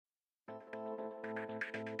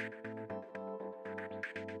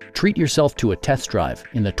Treat yourself to a test drive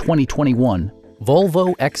in the 2021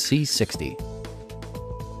 Volvo XC60.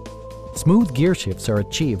 Smooth gear shifts are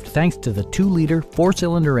achieved thanks to the 2-liter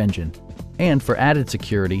 4-cylinder engine. And for added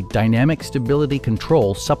security, dynamic stability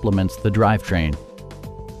control supplements the drivetrain.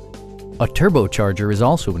 A turbocharger is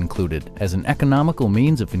also included as an economical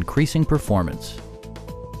means of increasing performance.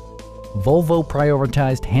 Volvo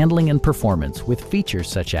prioritized handling and performance with features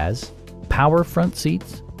such as power front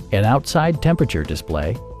seats, an outside temperature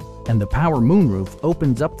display, and the power moonroof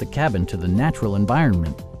opens up the cabin to the natural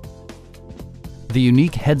environment. The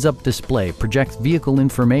unique heads-up display projects vehicle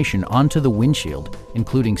information onto the windshield,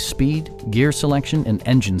 including speed, gear selection, and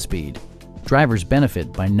engine speed. Drivers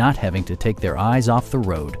benefit by not having to take their eyes off the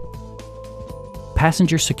road.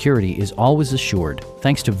 Passenger security is always assured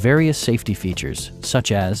thanks to various safety features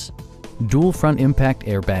such as dual front impact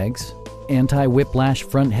airbags, anti-whiplash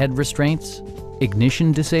front head restraints,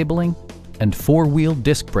 ignition disabling, and 4-wheel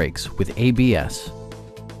disc brakes with ABS.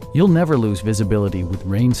 You'll never lose visibility with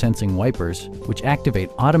rain-sensing wipers, which activate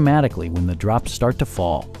automatically when the drops start to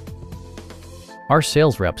fall. Our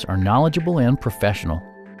sales reps are knowledgeable and professional.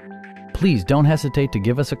 Please don't hesitate to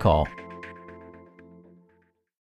give us a call.